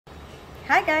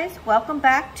Hi guys, welcome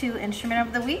back to Instrument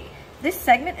of the Week. This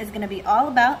segment is going to be all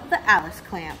about the Allise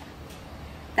clamp.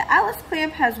 The Allise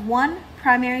clamp has one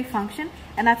primary function,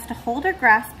 and that's to hold or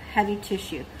grasp heavy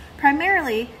tissue.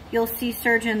 Primarily, you'll see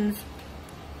surgeons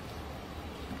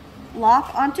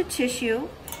lock onto tissue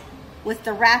with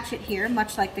the ratchet here,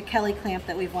 much like the Kelly clamp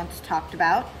that we've once talked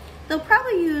about. They'll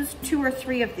probably use 2 or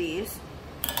 3 of these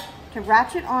to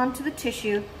ratchet onto the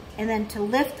tissue and then to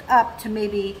lift up to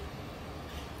maybe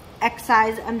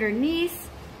excise underneath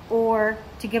or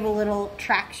to give a little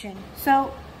traction.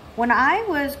 So when I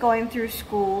was going through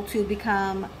school to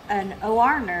become an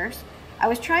OR nurse, I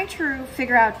was trying to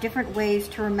figure out different ways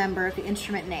to remember the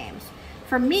instrument names.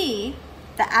 For me,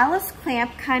 the Allise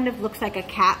clamp kind of looks like a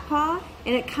cat paw,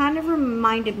 and it kind of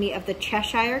reminded me of the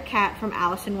Cheshire cat from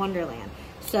Alice in Wonderland.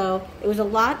 So it was a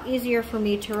lot easier for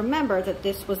me to remember that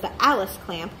this was the Allise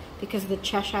clamp because of the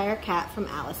Cheshire cat from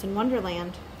Alice in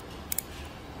Wonderland.